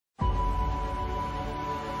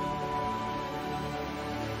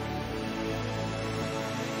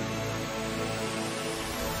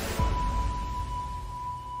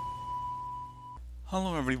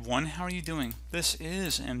Hello everyone, how are you doing? This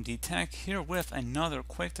is MD Tech here with another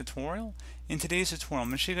quick tutorial. In today's tutorial, I'm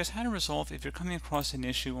going to show you guys how to resolve if you're coming across an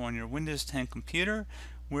issue on your Windows 10 computer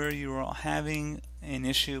where you're having an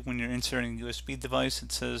issue when you're inserting a USB device.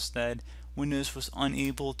 It says that Windows was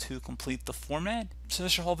unable to complete the format. So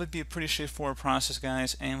this should hopefully be a pretty straightforward process,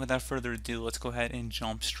 guys, and without further ado, let's go ahead and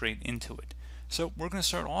jump straight into it. So we're going to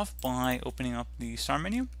start off by opening up the Start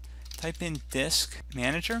menu, type in Disk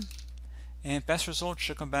Manager, and best result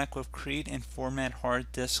should come back with create and format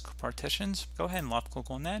hard disk partitions. Go ahead and left click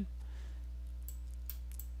on that.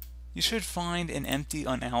 You should find an empty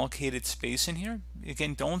unallocated space in here.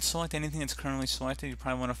 Again, don't select anything that's currently selected. You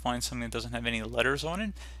probably want to find something that doesn't have any letters on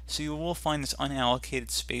it. So you will find this unallocated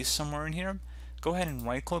space somewhere in here. Go ahead and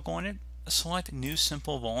right click on it. Select new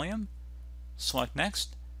simple volume. Select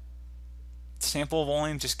next. Sample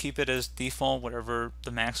volume, just keep it as default, whatever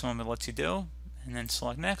the maximum it lets you do. And then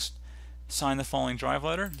select next. Sign the following drive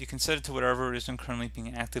letter. You can set it to whatever isn't currently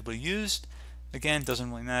being actively used. Again, doesn't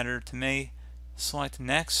really matter to me. Select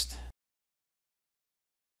next.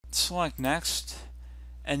 Select next.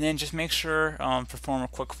 And then just make sure perform a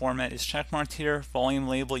quick format is checkmarked here. Volume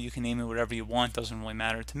label, you can name it whatever you want. Doesn't really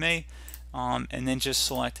matter to me. And then just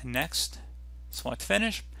select next. Select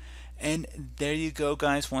finish. And there you go,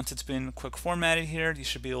 guys. Once it's been quick formatted here, you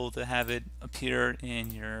should be able to have it appear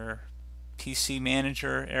in your PC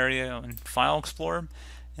Manager area and File Explorer,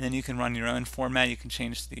 and then you can run your own format. You can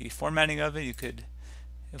change the formatting of it. You could,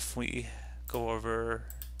 if we go over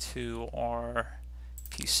to our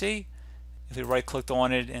PC, if we right clicked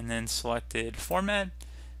on it and then selected format,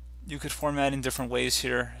 you could format in different ways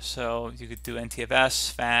here. So you could do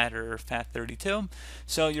NTFS, FAT, or FAT32.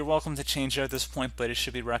 So you're welcome to change it at this point, but it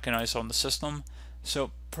should be recognized on the system.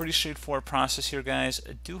 So pretty straightforward process here, guys.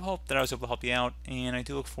 I do hope that I was able to help you out, and I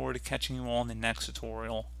do look forward to catching you all in the next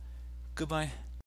tutorial. Goodbye.